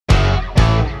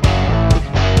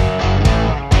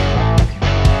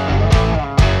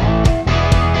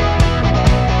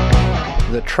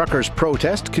truckers'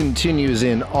 protest continues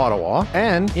in Ottawa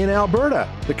and in Alberta.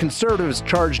 The Conservatives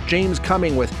charged James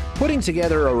Cumming with putting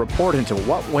together a report into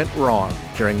what went wrong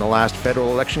during the last federal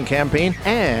election campaign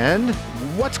and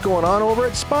what's going on over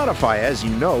at Spotify. As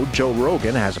you know, Joe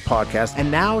Rogan has a podcast, and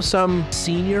now some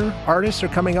senior artists are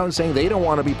coming out and saying they don't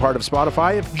want to be part of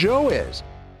Spotify if Joe is.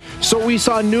 So we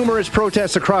saw numerous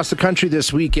protests across the country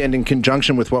this weekend in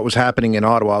conjunction with what was happening in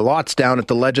Ottawa. Lots down at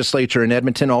the legislature in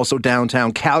Edmonton, also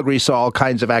downtown Calgary saw all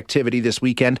kinds of activity this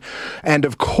weekend. And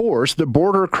of course, the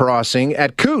border crossing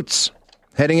at Coutts,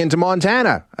 heading into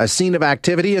Montana, a scene of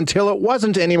activity until it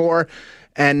wasn't anymore.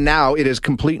 And now it is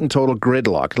complete and total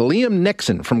gridlock. Liam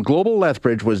Nixon from Global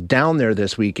Lethbridge was down there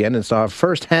this weekend and saw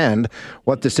firsthand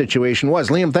what the situation was.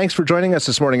 Liam, thanks for joining us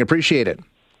this morning. Appreciate it.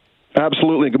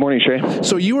 Absolutely. Good morning, Shay.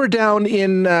 So you were down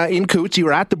in Coutts. You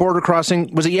were at the border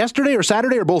crossing. Was it yesterday or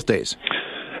Saturday or both days?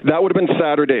 That would have been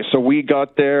Saturday. So we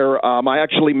got there. I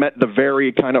actually met the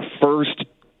very kind of first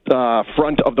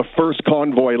front of the first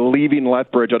convoy leaving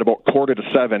Lethbridge at about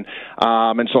 6:45.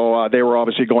 And so they were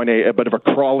obviously going a bit of a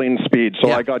crawling speed. So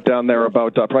yeah. I got down there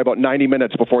probably about 90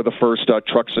 minutes before the first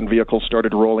trucks and vehicles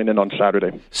started rolling in on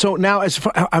Saturday. So now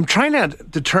I'm trying to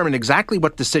determine exactly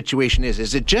what the situation is.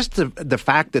 Is it just the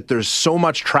fact that there's so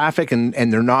much traffic and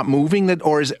they're not moving,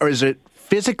 or is it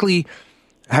physically,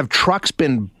 have trucks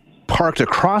been parked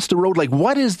across the road? Like,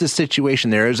 what is the situation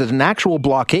there? Is it an actual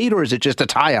blockade or is it just a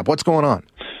tie-up? What's going on?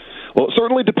 Well, it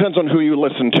certainly depends on who you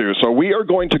listen to. So we are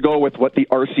going to go with what the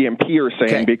RCMP are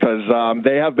saying because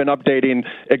they have been updating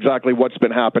exactly what's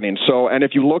been happening. So, and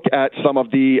if you look at some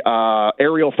of the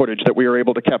aerial footage that we were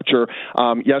able to capture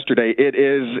yesterday, it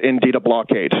is indeed a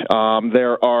blockade.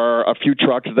 There are a few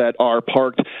trucks that are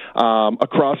parked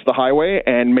across the highway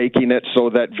and making it so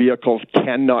that vehicles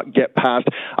cannot get past.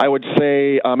 I would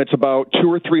say it's about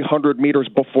 200 or 300 meters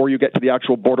before you get to the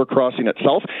actual border crossing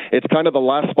itself. It's kind of the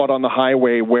last spot on the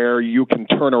highway where you can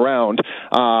turn around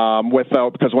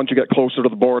because once you get closer to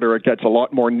the border, it gets a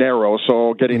lot more narrow.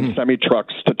 So getting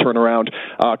semi-trucks to turn around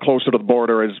closer to the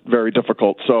border is very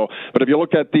difficult. So, but if you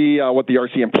look at what the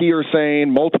RCMP are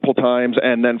saying multiple times,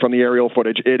 and then from the aerial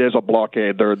footage, it is a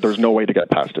blockade. There's no way to get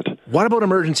past it. What about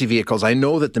emergency vehicles? I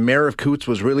know that the mayor of Coutts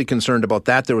was really concerned about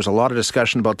that. There was a lot of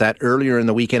discussion about that earlier in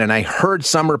the weekend, and I heard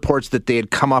some reports that they had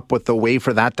come up with a way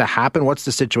for that to happen. What's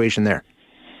the situation there?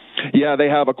 Yeah, they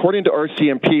have. According to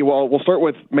RCMP, well, we'll start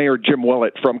with Mayor Jim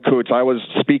Willett from Coutts. I was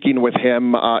speaking with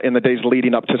him in the days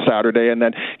leading up to Saturday and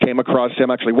then came across him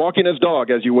actually walking his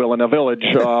dog, as you will, in a village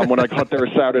when I got there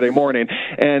Saturday morning.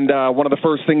 And one of the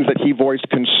first things that he voiced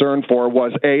concern for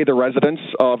was, A, the residents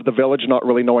of the village not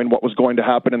really knowing what was going to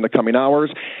happen in the coming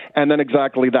hours, and then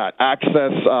exactly that,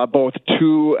 access both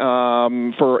to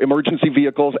for emergency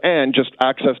vehicles and just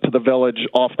access to the village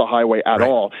off the highway at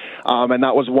all. And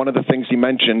that was one of the things he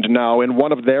mentioned. Now, in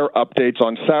one of their updates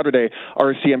on Saturday,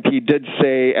 RCMP did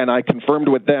say, and I confirmed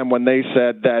with them when they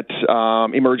said that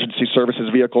emergency services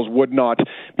vehicles would not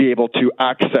be able to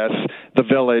access the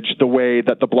village the way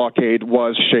that the blockade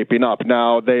was shaping up.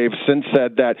 Now, they've since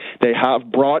said that they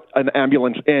have brought an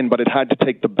ambulance in, but it had to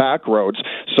take the back roads.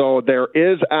 So there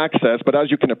is access, but as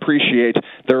you can appreciate,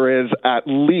 there is at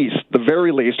least, the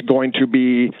very least, going to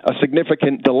be a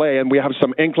significant delay, and we have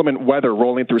some inclement weather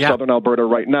rolling through southern Alberta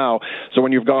right now. So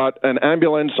when you've got an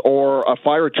ambulance or a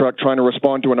fire truck trying to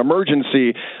respond to an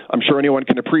emergency, I'm sure anyone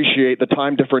can appreciate the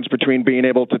time difference between being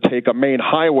able to take a main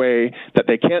highway that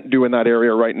they can't do in that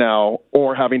area right now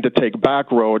or having to take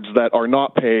back roads that are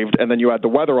not paved, and then you add the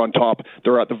weather on top.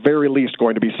 They're at the very least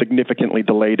going to be significantly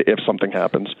delayed if something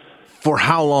happens. For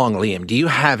how long, Liam?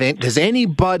 Does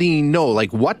anybody know?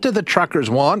 Like, what do the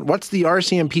truckers want? What's the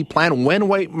RCMP plan? When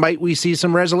might we see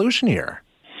some resolution here?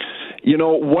 You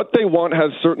know, what they want has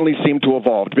certainly seemed to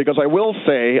evolve, because I will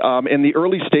say in the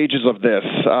early stages of this,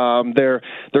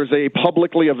 there's a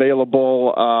publicly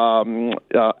available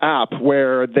app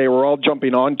where they were all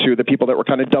jumping onto, the people that were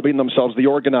kind of dubbing themselves the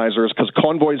organizers, because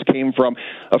convoys came from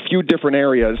a few different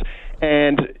areas.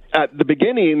 And at the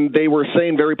beginning, they were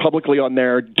saying very publicly on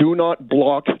there, do not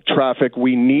block traffic.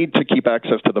 We need to keep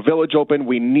access to the village open.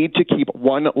 We need to keep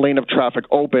one lane of traffic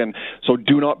open, so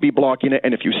do not be blocking it.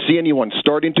 And if you see anyone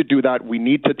starting to do that, we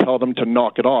need to tell them to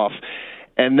knock it off.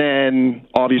 And then,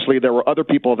 obviously, there were other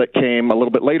people that came a little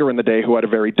bit later in the day who had a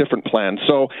very different plan.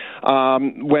 So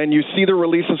when you see the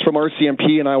releases from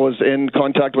RCMP, and I was in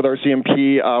contact with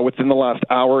RCMP within the last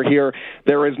hour here,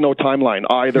 there is no timeline,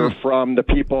 either from the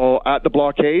people at the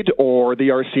blockade or the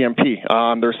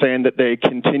RCMP. They're saying that they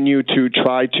continue to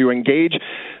try to engage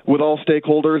with all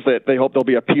stakeholders, that they hope there'll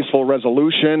be a peaceful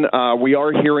resolution. We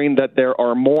are hearing that there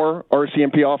are more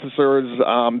RCMP officers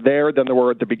there than there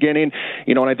were at the beginning.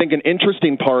 You know, and I think an interesting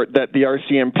interesting part that the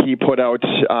RCMP put out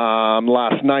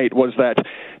last night was that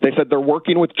they said they're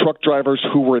working with truck drivers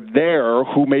who were there,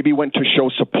 who maybe went to show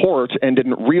support and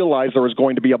didn't realize there was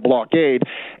going to be a blockade,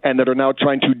 and that are now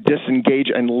trying to disengage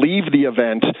and leave the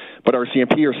event. But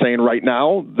RCMP are saying right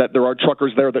now that there are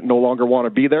truckers there that no longer want to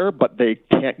be there, but they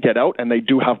can't get out, and they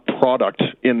do have product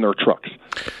in their trucks.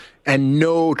 And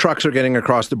no trucks are getting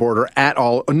across the border at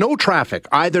all. No traffic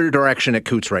either direction at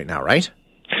Coutts right now, right?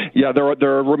 Yeah,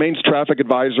 there remains traffic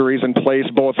advisories in place,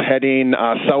 both heading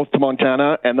south to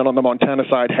Montana and then on the Montana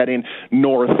side heading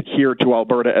north here to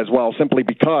Alberta as well, simply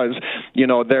because,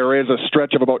 there is a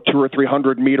stretch of about 200 or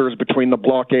 300 meters between the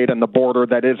blockade and the border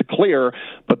that is clear,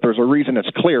 but there's a reason it's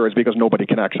clear is because nobody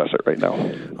can access it right now.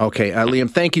 Okay, Liam,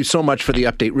 thank you so much for the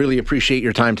update. Really appreciate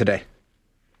your time today.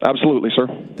 Absolutely, sir.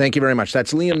 Thank you very much.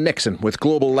 That's Liam Nixon with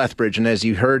Global Lethbridge, and as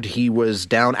you heard, he was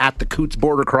down at the Coutts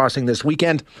border crossing this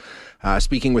weekend.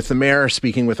 Speaking with the mayor,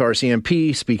 speaking with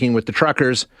RCMP, speaking with the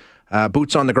truckers,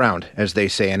 boots on the ground, as they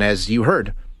say. And as you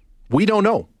heard, we don't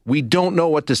know. We don't know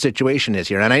what the situation is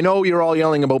here. And I know you're all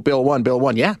yelling about Bill 1. Bill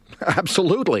 1, yeah,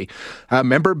 absolutely.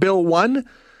 Remember Bill 1?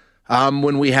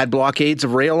 When we had blockades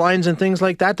of rail lines and things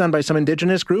like that done by some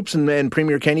Indigenous groups, and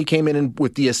Premier Kenney came in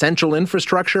with the Essential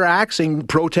Infrastructure Act, saying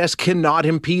protests cannot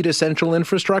impede essential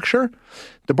infrastructure.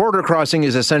 The border crossing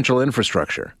is essential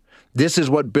infrastructure. This is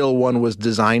what Bill 1 was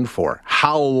designed for.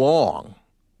 How long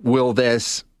will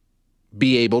this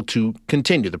be able to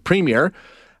continue? The Premier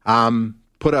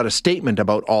put out a statement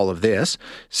about all of this,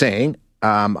 saying,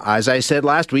 as I said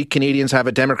last week, Canadians have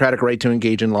a democratic right to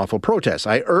engage in lawful protests.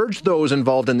 I urge those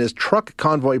involved in this truck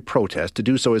convoy protest to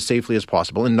do so as safely as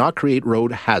possible and not create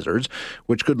road hazards,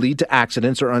 which could lead to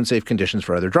accidents or unsafe conditions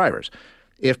for other drivers.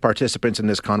 If participants in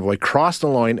this convoy cross the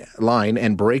line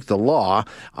and break the law,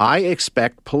 I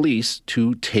expect police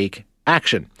to take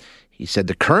action. He said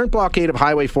the current blockade of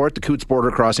Highway 4 at the Coutts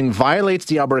border crossing violates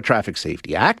the Alberta Traffic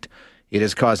Safety Act. It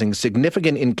is causing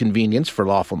significant inconvenience for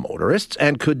lawful motorists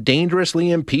and could dangerously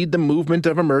impede the movement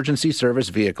of emergency service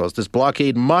vehicles. This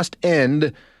blockade must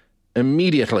end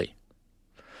immediately.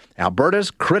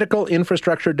 Alberta's Critical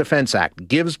Infrastructure Defence Act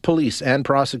gives police and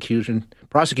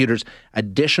prosecutors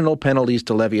additional penalties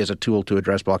to levy as a tool to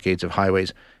address blockades of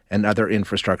highways and other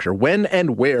infrastructure when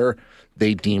and where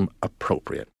they deem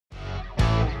appropriate.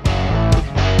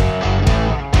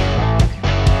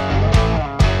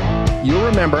 You'll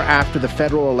remember after the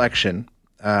federal election,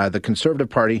 the Conservative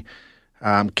Party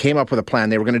came up with a plan.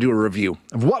 They were going to do a review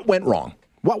of what went wrong.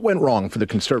 What went wrong for the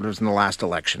Conservatives in the last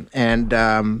election? And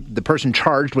the person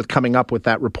charged with coming up with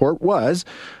that report was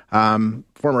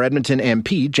former Edmonton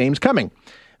MP James Cumming.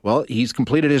 Well, he's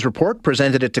completed his report,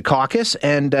 presented it to caucus,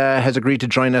 and has agreed to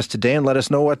join us today and let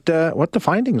us know what the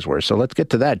findings were. So let's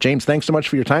get to that. James, thanks so much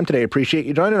for your time today. Appreciate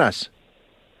you joining us.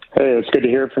 Hey, it's good to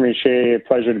hear from you, Shay.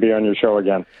 Pleasure to be on your show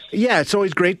again. Yeah, it's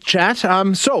always great to chat.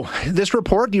 So this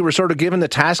report, you were sort of given the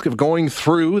task of going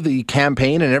through the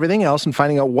campaign and everything else and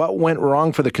finding out what went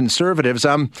wrong for the Conservatives.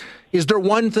 Is there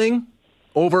one thing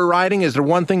overriding? Is there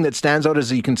one thing that stands out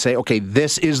as you can say, okay,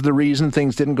 this is the reason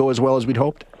things didn't go as well as we'd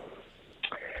hoped?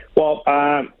 Well,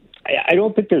 I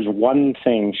don't think there's one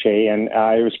thing, Shay, and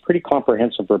it was a pretty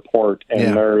comprehensive report,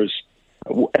 and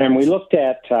And we looked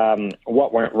at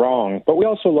what went wrong, but we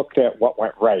also looked at what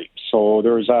went right. So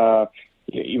there's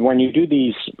when you do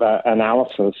these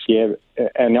analysis,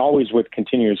 and always with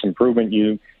continuous improvement,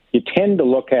 you tend to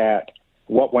look at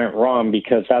what went wrong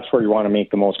because that's where you want to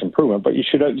make the most improvement. But you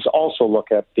should also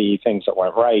look at the things that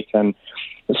went right. And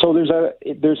so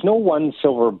there's no one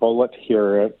silver bullet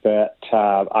here that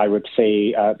I would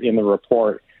say in the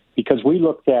report, because we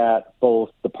looked at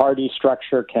both the party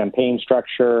structure, campaign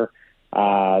structure,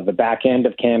 the back end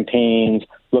of campaigns,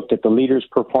 looked at the leaders'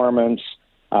 performance,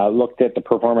 looked at the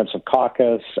performance of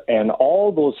caucus, and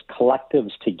all those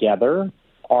collectives together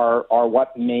are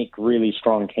what make really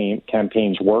strong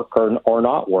campaigns work or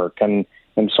not work. And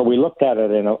so we looked at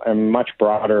it in a much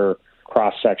broader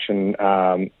cross-section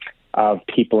of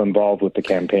people involved with the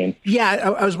campaign.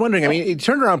 Yeah, I was wondering, I mean, it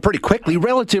turned around pretty quickly.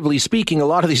 Relatively speaking, a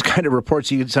lot of these kind of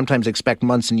reports, you sometimes expect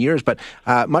months and years, but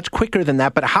much quicker than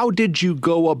that. But how did you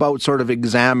go about sort of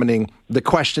examining the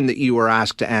question that you were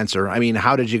asked to answer? I mean,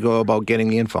 how did you go about getting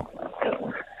the info?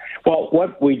 Well,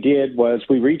 what we did was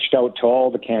we reached out to all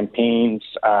the campaigns,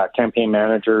 campaign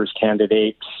managers,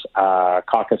 candidates,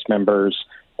 caucus members,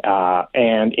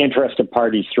 and interested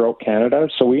parties throughout Canada.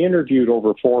 So we interviewed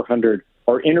over 400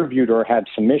 or had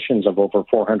submissions of over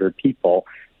 400 people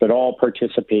that all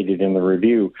participated in the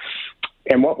review.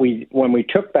 And when we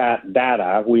took that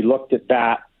data, we looked at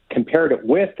that, compared it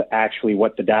with actually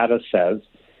what the data says,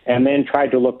 and then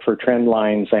tried to look for trend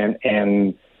lines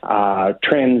and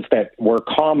trends that were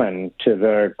common to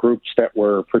the groups that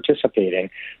were participating.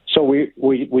 So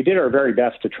we did our very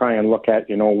best to try and look at,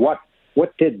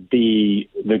 what did the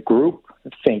group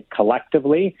think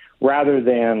collectively, rather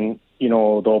than,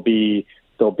 there'll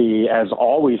be, as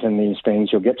always in these things,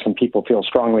 you'll get some people feel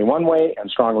strongly one way and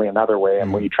strongly another way,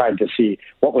 and we tried to see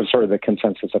what was sort of the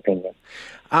consensus opinion.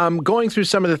 Going through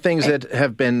some of the things that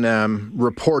have been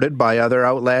reported by other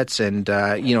outlets, and,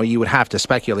 you would have to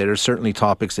speculate. There's certainly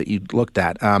topics that you looked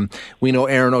at. We know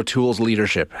Erin O'Toole's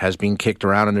leadership has been kicked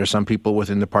around, and there's some people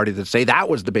within the party that say that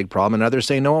was the big problem, and others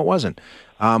say, no, it wasn't.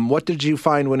 What did you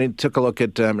find when you took a look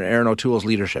at Erin O'Toole's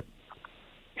leadership?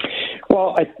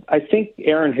 Well, I think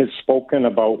Erin has spoken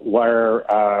about where,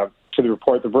 to the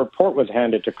report. The report was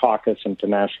handed to caucus and to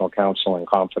National Council in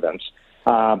confidence.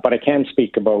 But I can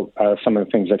speak about some of the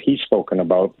things that he's spoken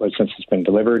about since it's been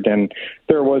delivered. And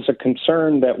there was a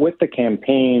concern that with the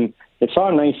campaign, it saw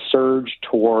a nice surge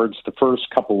towards the first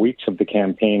couple weeks of the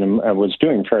campaign and was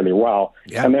doing fairly well,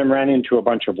 and then ran into a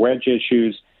bunch of wedge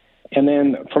issues. And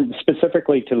then from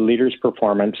specifically to the leader's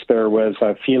performance, there was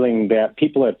a feeling that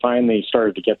people had finally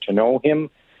started to get to know him,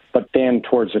 but then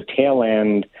towards the tail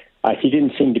end, he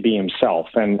didn't seem to be himself.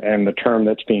 And the term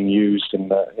that's being used in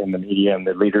the media and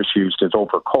the leaders used is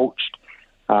overcoached.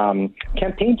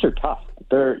 Campaigns are tough.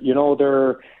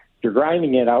 You're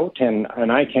grinding it out, and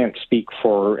I can't speak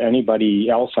for anybody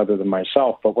else other than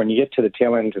myself, but when you get to the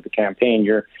tail end of the campaign,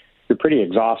 you're pretty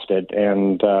exhausted,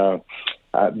 and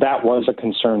that was a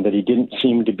concern, that he didn't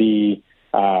seem to be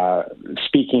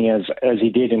speaking as he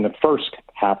did in the first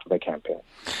half of the campaign.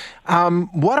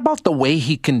 What about the way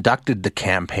he conducted the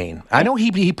campaign? I know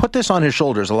he put this on his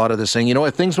shoulders, a lot of this saying,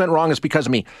 if things went wrong, it's because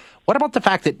of me. What about the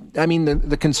fact that,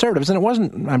 the Conservatives, and it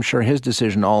wasn't, I'm sure, his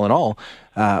decision all in all,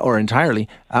 or entirely,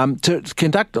 to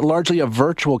conduct largely a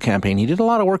virtual campaign? He did a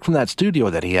lot of work from that studio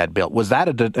that he had built. Was that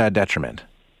a detriment?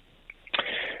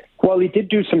 Well, he did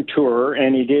do some tour,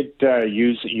 and he did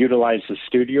utilize the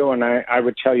studio, and I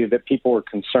would tell you that people were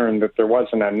concerned that there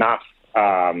wasn't enough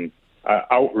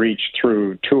outreach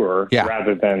through tour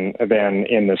rather than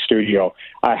in the studio.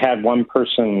 I had one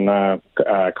person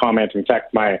comment, in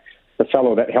fact, the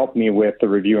fellow that helped me with the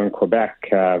review in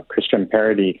Quebec, Christian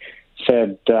Parody,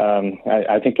 said,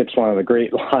 I think it's one of the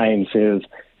great lines, is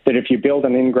that if you build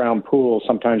an in-ground pool,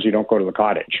 sometimes you don't go to the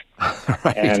cottage.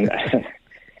 Right.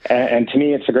 And to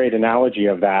me, it's a great analogy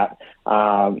of that.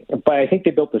 But I think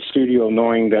they built the studio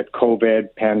knowing that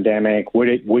COVID, pandemic,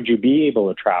 would you be able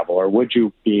to travel, or would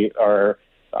you be, or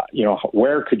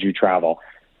where could you travel?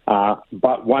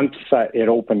 But once it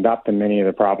opened up in many of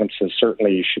the provinces,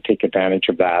 certainly you should take advantage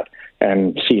of that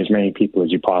and see as many people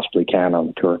as you possibly can on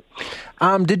the tour.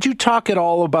 Did you talk at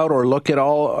all about, or look at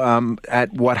all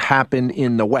at what happened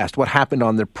in the West? What happened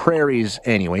on the prairies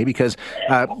anyway? Because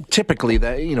typically,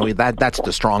 that's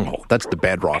the stronghold. That's the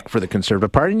bedrock for the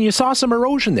Conservative Party, and you saw some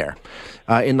erosion there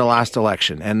in the last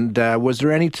election. And was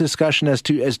there any discussion as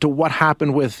to what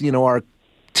happened with our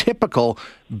typical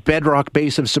bedrock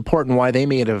base of support, and why they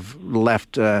may have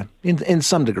left in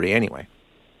some degree anyway?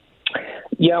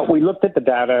 Yeah, we looked at the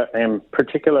data, and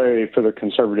particularly for the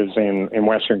Conservatives in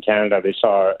Western Canada, they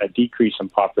saw a decrease in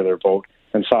popular vote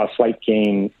and saw a slight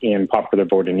gain in popular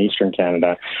vote in Eastern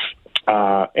Canada.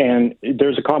 And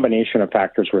there's a combination of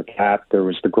factors with that. There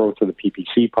was the growth of the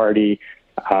PPC party.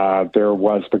 There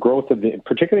was the growth of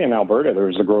particularly in Alberta, there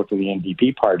was the growth of the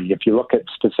NDP party. If you look at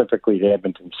specifically the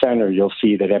Edmonton Centre, you'll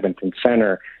see that Edmonton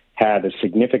Centre had a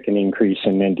significant increase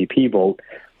in NDP vote,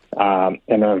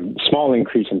 and a small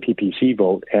increase in PPC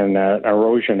vote, and an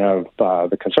erosion of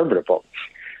the Conservative vote.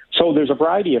 So there's a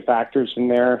variety of factors in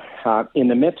there. In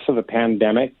the midst of the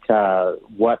pandemic,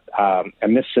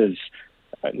 and this is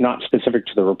not specific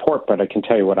to the report, but I can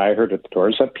tell you what I heard at the door,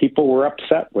 is that people were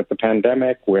upset with the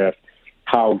pandemic, with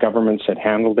how governments had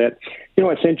handled it.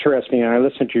 It's interesting, and I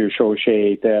listened to your show,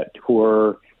 Shay, that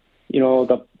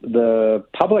the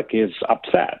public is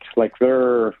upset. Like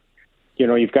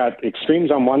you've got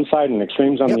extremes on one side and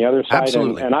extremes on the other side.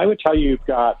 And I would tell you,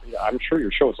 I'm sure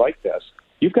your show's like this,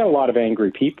 you've got a lot of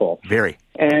angry people. Very.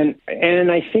 And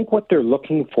I think what they're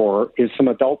looking for is some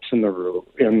adults in the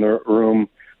room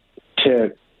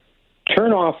to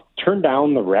turn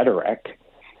down the rhetoric,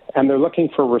 and they're looking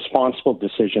for responsible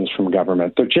decisions from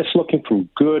government. They're just looking for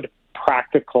good,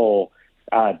 practical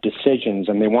decisions,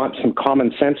 and they want some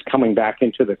common sense coming back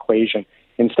into the equation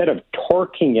instead of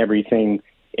torquing everything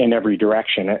in every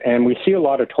direction. And we see a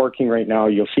lot of torquing right now.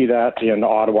 You'll see that in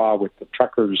Ottawa with the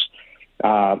truckers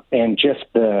and just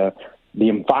the the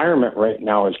environment right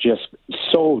now is just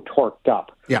so torqued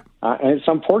up. Yeah. And it's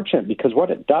unfortunate because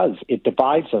what it does, it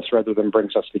divides us rather than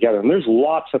brings us together. And there's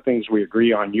lots of things we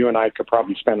agree on. You and I could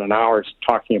probably spend an hour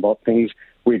talking about things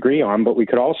we agree on, but we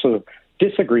could also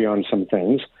disagree on some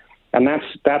things. And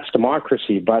that's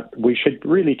democracy. But we should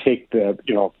really take the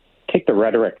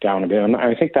rhetoric down a bit. And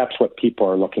I think that's what people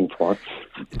are looking for.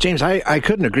 James, I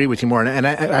couldn't agree with you more. And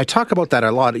I talk about that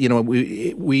a lot. You know,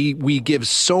 we give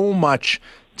so much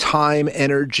time,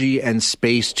 energy, and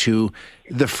space to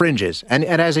the fringes. And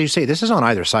as you say, this is on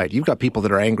either side. You've got people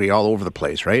that are angry all over the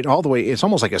place, right? All the way, it's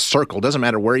almost like a circle. Doesn't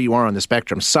matter where you are on the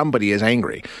spectrum, somebody is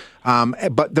angry.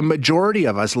 But the majority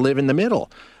of us live in the middle,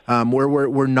 where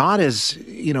we're not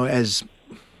as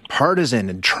partisan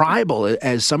and tribal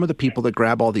as some of the people that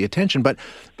grab all the attention. But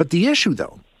the issue,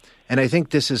 though, and I think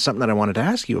this is something that I wanted to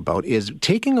ask you about, is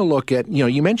taking a look at,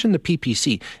 you mentioned the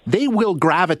PPC. They will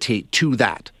gravitate to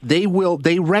that. They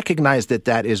recognize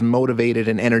that is motivated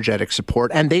and energetic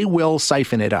support, and they will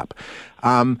siphon it up.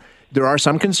 There are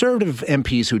some conservative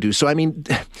MPs who do. So, I mean,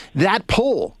 that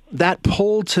pull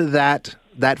to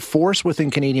that force within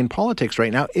Canadian politics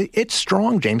right now, it's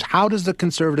strong, James. How does the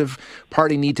Conservative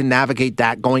Party need to navigate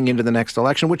that going into the next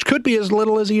election, which could be as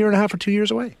little as a year and a half or 2 years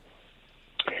away?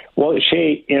 Well,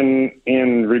 Shay,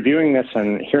 in reviewing this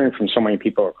and hearing from so many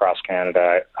people across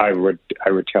Canada, I would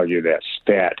tell you this,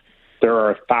 that there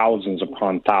are thousands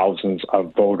upon thousands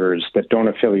of voters that don't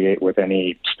affiliate with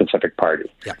any specific party.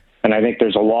 Yeah. And I think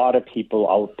there's a lot of people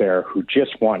out there who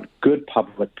just want good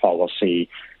public policy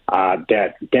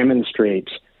that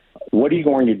demonstrates, what are you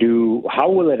going to do?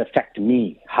 How will it affect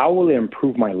me? How will it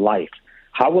improve my life?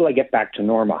 How will I get back to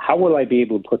normal? How will I be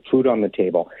able to put food on the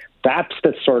table? That's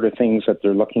the sort of things that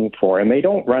they're looking for. And they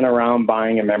don't run around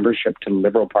buying a membership to the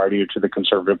Liberal Party or to the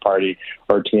Conservative Party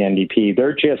or to the NDP.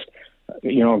 They're just,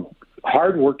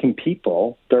 hardworking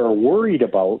people. They're worried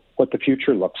about what the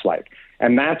future looks like.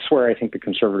 And that's where I think the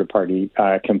Conservative Party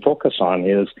can focus on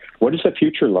is, what does the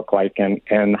future look like,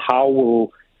 and how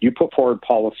will you put forward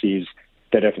policies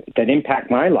that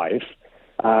impact my life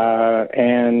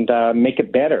and make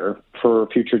it better for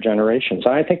future generations.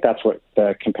 And I think that's what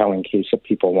the compelling case that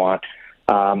people want.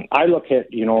 I look at,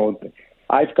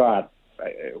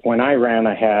 when I ran,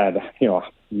 I had,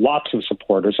 lots of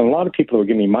supporters and a lot of people who would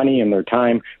give me money and their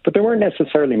time, but they weren't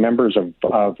necessarily members of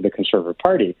the Conservative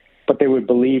Party, but they would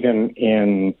believe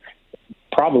in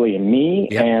probably in me.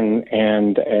 Yep.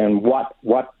 and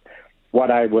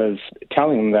what I was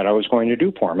telling them that I was going to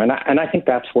do for them. And I think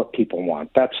that's what people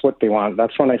want. That's what they want.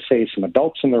 That's when I say some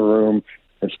adults in the room,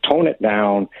 let's tone it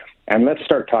down, and let's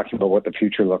start talking about what the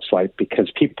future looks like,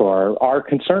 because people are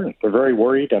concerned. They're very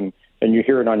worried, and you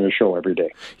hear it on your show every day.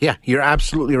 Yeah, you're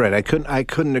absolutely right. I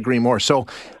couldn't agree more. So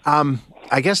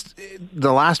I guess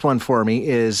the last one for me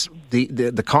is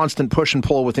the constant push and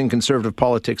pull within conservative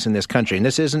politics in this country. And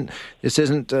this isn't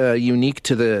unique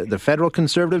to the federal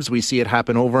Conservatives. We see it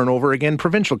happen over and over again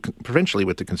provincially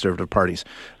with the Conservative parties,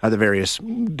 the various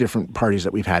different parties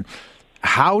that we've had.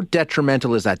 How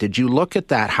detrimental is that? Did you look at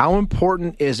that? How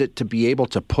important is it to be able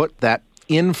to put that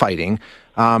infighting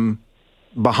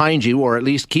behind you, or at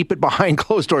least keep it behind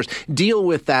closed doors, deal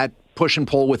with that push and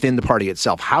pull within the party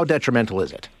itself? How detrimental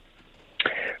is it?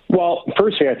 Well,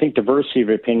 firstly, I think diversity of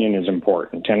opinion is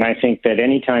important. And I think that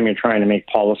anytime you're trying to make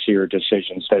policy or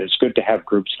decisions, that it's good to have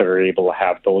groups that are able to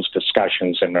have those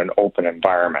discussions in an open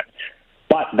environment.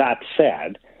 But that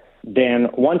said, then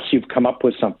once you've come up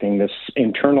with something, this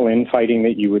internal infighting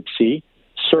that you would see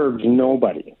serves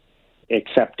nobody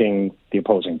excepting the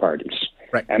opposing parties.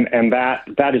 Right. And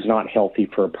that is not healthy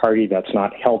for a party. That's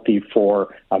not healthy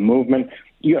for a movement.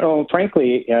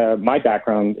 Frankly, my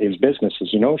background is business,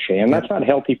 as you know, Shay, and that's not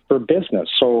healthy for business.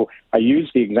 So I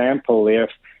use the example, if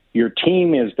your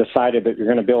team has decided that you're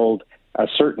going to build a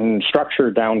certain structure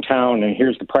downtown and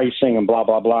here's the pricing and blah,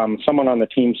 blah, blah, and someone on the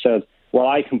team says, well,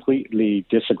 I completely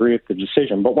disagree with the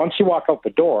decision. But once you walk out the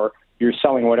door, you're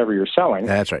selling whatever you're selling.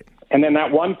 That's right. And then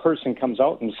that one person comes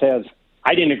out and says,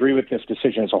 I didn't agree with this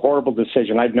decision. It's a horrible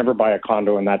decision. I'd never buy a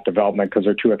condo in that development because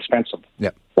they're too expensive.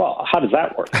 Yep. Well, how does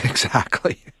that work?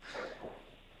 Exactly.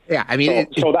 Yeah, I mean...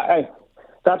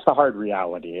 that's the hard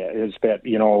reality, is that,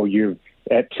 you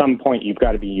at some point you've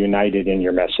got to be united in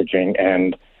your messaging,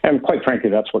 and quite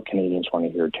frankly, that's what Canadians want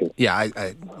to hear too. Yeah,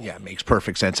 it makes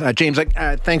perfect sense. James,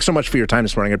 thanks so much for your time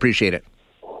this morning. I appreciate it.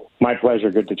 My pleasure.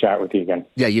 Good to chat with you again.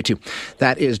 Yeah, you too.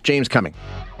 That is James Cumming.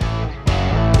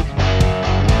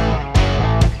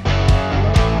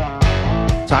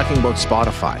 Talking about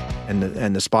Spotify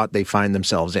and the spot they find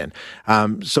themselves in.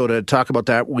 So to talk about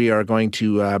that, we are going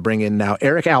to bring in now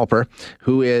Eric Alper,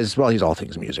 who is, well, he's all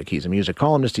things music. He's a music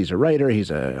columnist, he's a writer,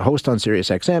 he's a host on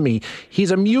SiriusXM.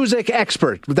 He's a music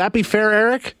expert. Would that be fair,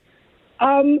 Eric?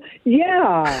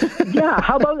 Yeah.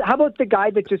 How about the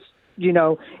guy that just,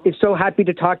 is so happy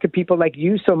to talk to people like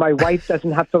you so my wife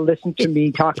doesn't have to listen to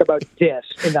me talk about this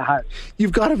in the house?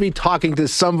 You've got to be talking to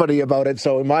somebody about it,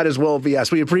 so it might as well be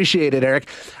us. We appreciate it, Eric.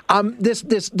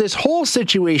 This whole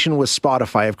situation with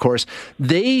Spotify, of course,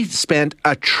 they spent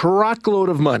a truckload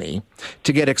of money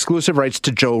to get exclusive rights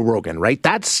to Joe Rogan, right?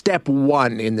 That's step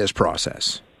one in this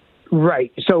process.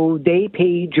 Right. So they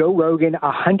paid Joe Rogan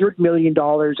 $100 million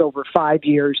over 5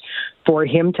 years for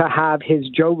him to have his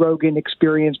Joe Rogan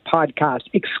Experience podcast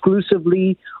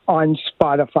exclusively on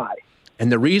Spotify. And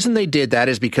the reason they did that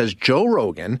is because Joe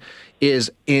Rogan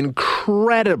is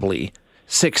incredibly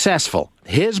successful.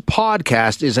 His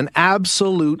podcast is an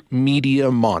absolute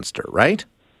media monster, right?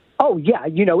 Oh, yeah.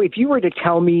 If you were to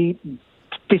tell me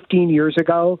 15 years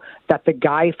ago that the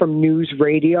guy from News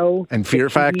Radio and Fear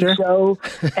Factor show,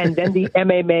 and then the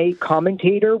MMA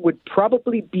commentator would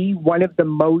probably be one of the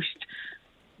most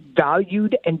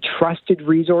valued and trusted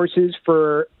resources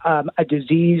for a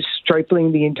disease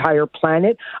stripling the entire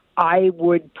planet, I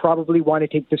would probably want to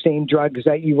take the same drugs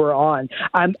that you were on.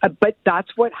 But that's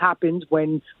what happens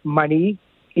when money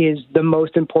is the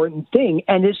most important thing,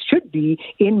 and it should be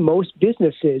in most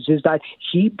businesses, is that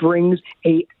he brings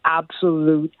a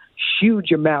absolute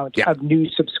huge amount of new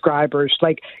subscribers,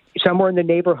 like somewhere in the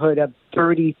neighborhood of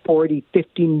 30, 40,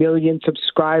 50 million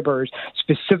subscribers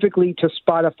specifically to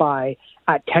Spotify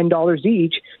at $10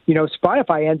 each.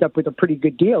 Spotify ends up with a pretty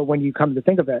good deal when you come to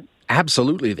think of it.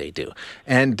 Absolutely, they do.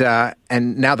 And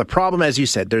now the problem, as you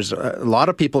said, there's a lot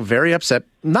of people very upset.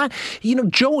 Not,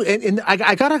 Joe, and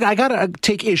I gotta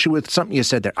take issue with something you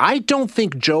said there. I don't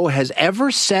think Joe has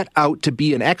ever set out to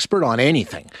be an expert on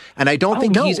anything, and I don't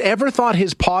think he's ever thought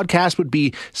his podcast would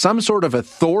be some sort of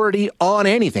authority on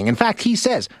anything. In fact, he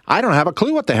says, "I don't have a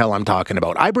clue what the hell I'm talking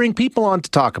about. I bring people on to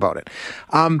talk about it."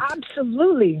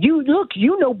 Absolutely.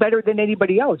 You know better than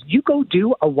anybody else. You go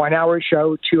do a 1 hour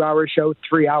show, 2 hour show,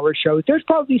 3 hour show. There's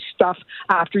probably stuff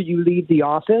after you leave the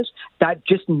office that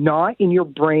just not in your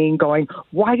brain going,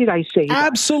 why did I say that?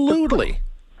 Absolutely.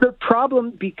 The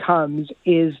problem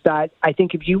is that I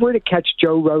think if you were to catch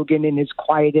Joe Rogan in his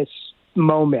quietest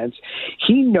moments,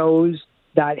 he knows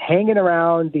that hanging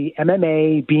around the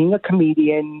MMA, being a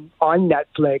comedian on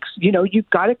Netflix, you've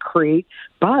got to create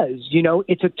buzz.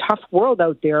 It's a tough world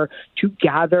out there to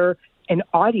gather an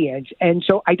audience. And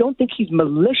so I don't think he's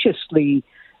maliciously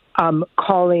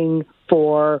calling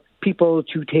for people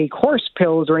to take horse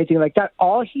pills or anything like that.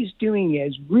 All he's doing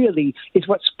is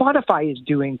what Spotify is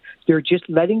doing. They're just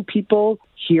letting people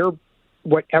hear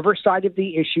whatever side of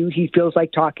the issue he feels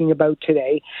like talking about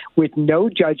today with no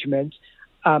judgment.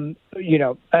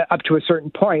 Up to a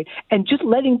certain point, and just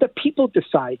letting the people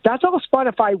decide. That's all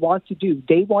Spotify wants to do.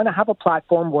 They want to have a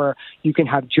platform where you can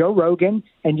have Joe Rogan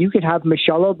and you can have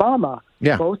Michelle Obama,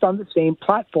 both on the same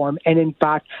platform. And in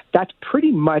fact, that's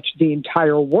pretty much the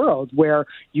entire world, where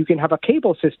you can have a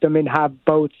cable system and have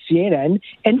both CNN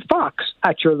and Fox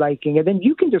at your liking. And then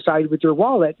you can decide with your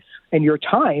wallet and your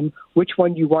time which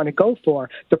one you want to go for.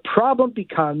 The problem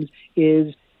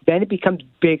then it becomes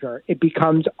bigger. It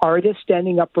becomes artists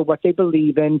standing up for what they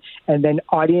believe in, and then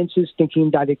audiences thinking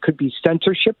that it could be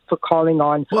censorship for calling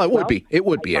on. Well, it would be. It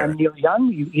would be, Aaron. I'm Neil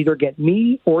Young. You either get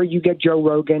me or you get Joe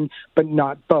Rogan, but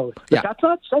not both. But that's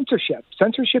not censorship.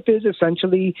 Censorship is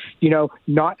essentially,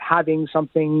 not having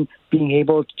something being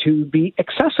able to be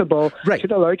accessible to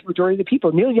the large majority of the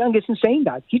people. Neil Young isn't saying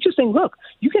that. He's just saying, look,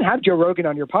 you can have Joe Rogan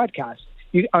on your podcast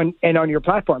and on your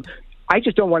platform. I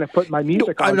just don't want to put my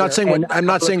music on. I'm not saying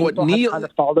what Neil kind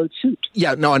of followed suit.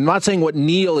 Yeah, no, I'm not saying what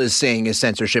Neil is saying is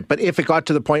censorship. But if it got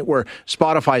to the point where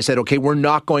Spotify said, "Okay, we're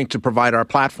not going to provide our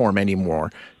platform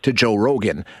anymore to Joe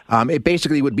Rogan," it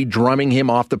basically would be drumming him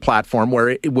off the platform,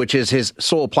 which is his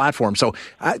sole platform. So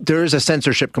there is a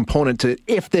censorship component to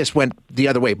if this went the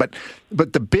other way. But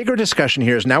the bigger discussion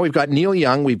here is now we've got Neil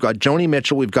Young, we've got Joni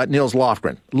Mitchell, we've got Nils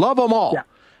Lofgren. Love them all. Yeah.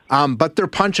 But they're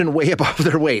punching way above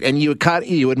their weight, and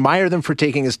you admire them for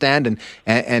taking a stand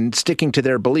and sticking to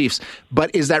their beliefs.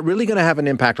 But is that really going to have an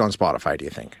impact on Spotify, do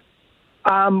you think?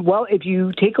 Well, if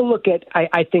you take a look at,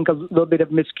 I think a little bit of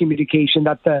miscommunication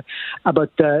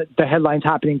about the headlines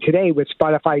happening today with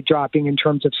Spotify dropping in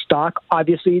terms of stock.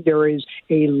 Obviously, there is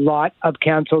a lot of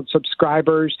canceled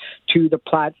subscribers to the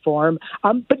platform.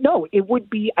 But no, it would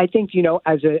be, I think,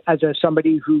 as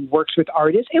somebody who works with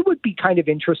artists, it would be kind of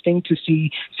interesting to see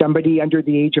somebody under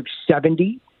the age of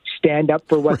 70 stand up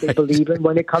for what they believe in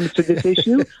when it comes to this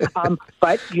issue.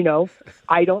 But,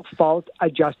 I don't fault a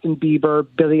Justin Bieber,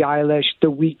 Billie Eilish,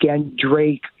 The Weeknd,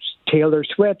 Drake, Taylor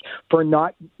Swift for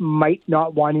might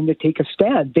not wanting to take a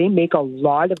stand. They make a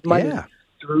lot of money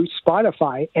through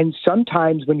Spotify. And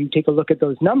sometimes when you take a look at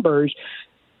those numbers,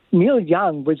 Neil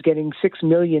Young was getting 6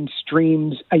 million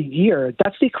streams a year.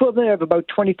 That's the equivalent of about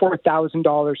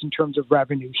 $24,000 in terms of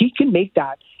revenue. He can make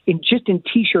that in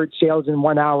T-shirt sales in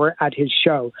 1 hour at his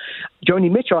show.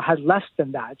 Joni Mitchell had less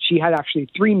than that. She had actually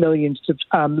 3 million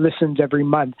listens every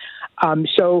month.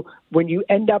 So when you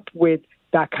end up with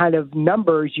that kind of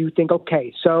numbers, you think,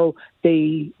 okay, so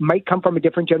they might come from a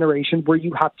different generation where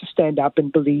you have to stand up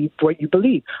and believe what you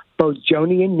believe. Both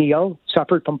Joni and Neil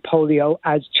suffered from polio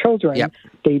as children. Yep.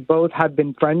 They both have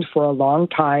been friends for a long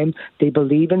time. They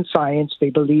believe in science.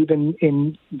 They believe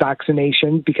in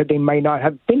vaccination because they might not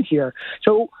have been here.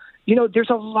 So, there's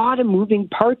a lot of moving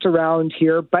parts around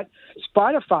here, but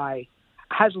Spotify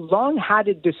has long had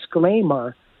a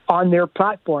disclaimer on their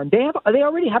platform. They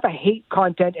already have a hate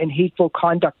content and hateful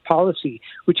conduct policy,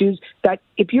 which is that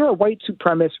if you're a white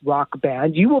supremacist rock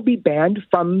band, you will be banned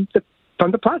from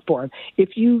the platform.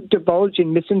 If you divulge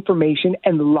in misinformation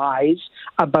and lies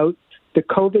about the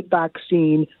COVID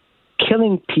vaccine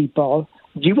killing people,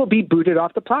 you will be booted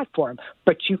off the platform.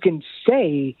 But you can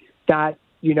say that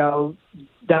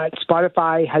that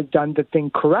Spotify has done the thing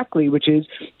correctly, which is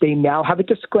they now have a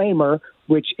disclaimer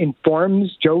which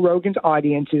informs Joe Rogan's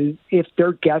audiences if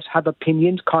their guests have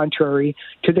opinions contrary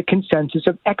to the consensus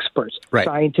of experts,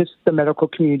 scientists, the medical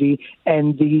community,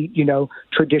 and the,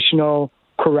 traditional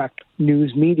correct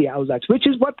news media outlets, which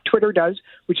is what Twitter does,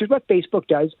 which is what Facebook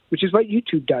does, which is what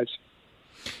YouTube does.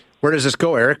 Where does this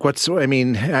go, Eric?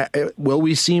 Will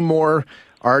we see more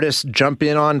artists jump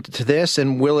in on to this,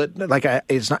 and will it? I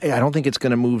don't think it's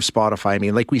going to move Spotify. I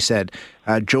mean, like we said,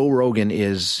 Joe Rogan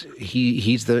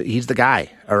he's the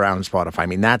guy around Spotify. I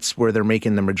mean, that's where they're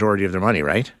making the majority of their money,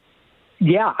 right?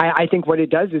 Yeah, I think what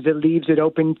it does is it leaves it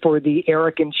open for the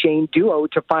Eric and Shane duo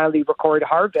to finally record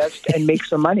Harvest and make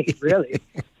some money, really.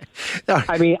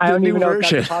 I mean, I don't even know if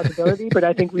that's a possibility, but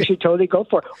I think we should totally go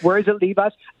for it. Where does it leave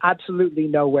us? Absolutely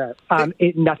nowhere.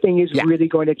 Nothing is really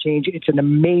going to change. It's an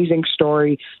amazing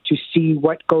story to see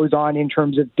what goes on in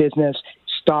terms of business,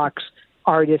 stocks,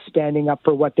 artists standing up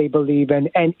for what they believe in.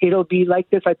 And it'll be like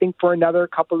this, I think, for another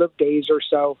couple of days or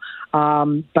so.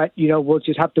 But, we'll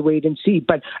just have to wait and see.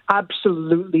 But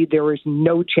absolutely, there is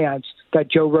no chance that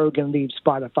Joe Rogan leaves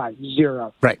Spotify.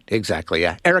 Zero. Right. Exactly.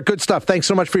 Yeah. Eric, good stuff. Thanks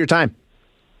so much for your time.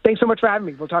 Thanks so much for having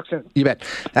me. We'll talk soon. You bet.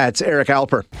 That's Eric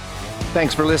Alper.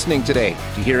 Thanks for listening today.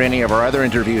 To hear any of our other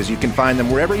interviews, you can find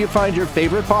them wherever you find your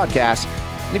favorite podcasts.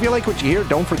 And if you like what you hear,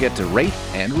 don't forget to rate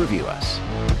and review us.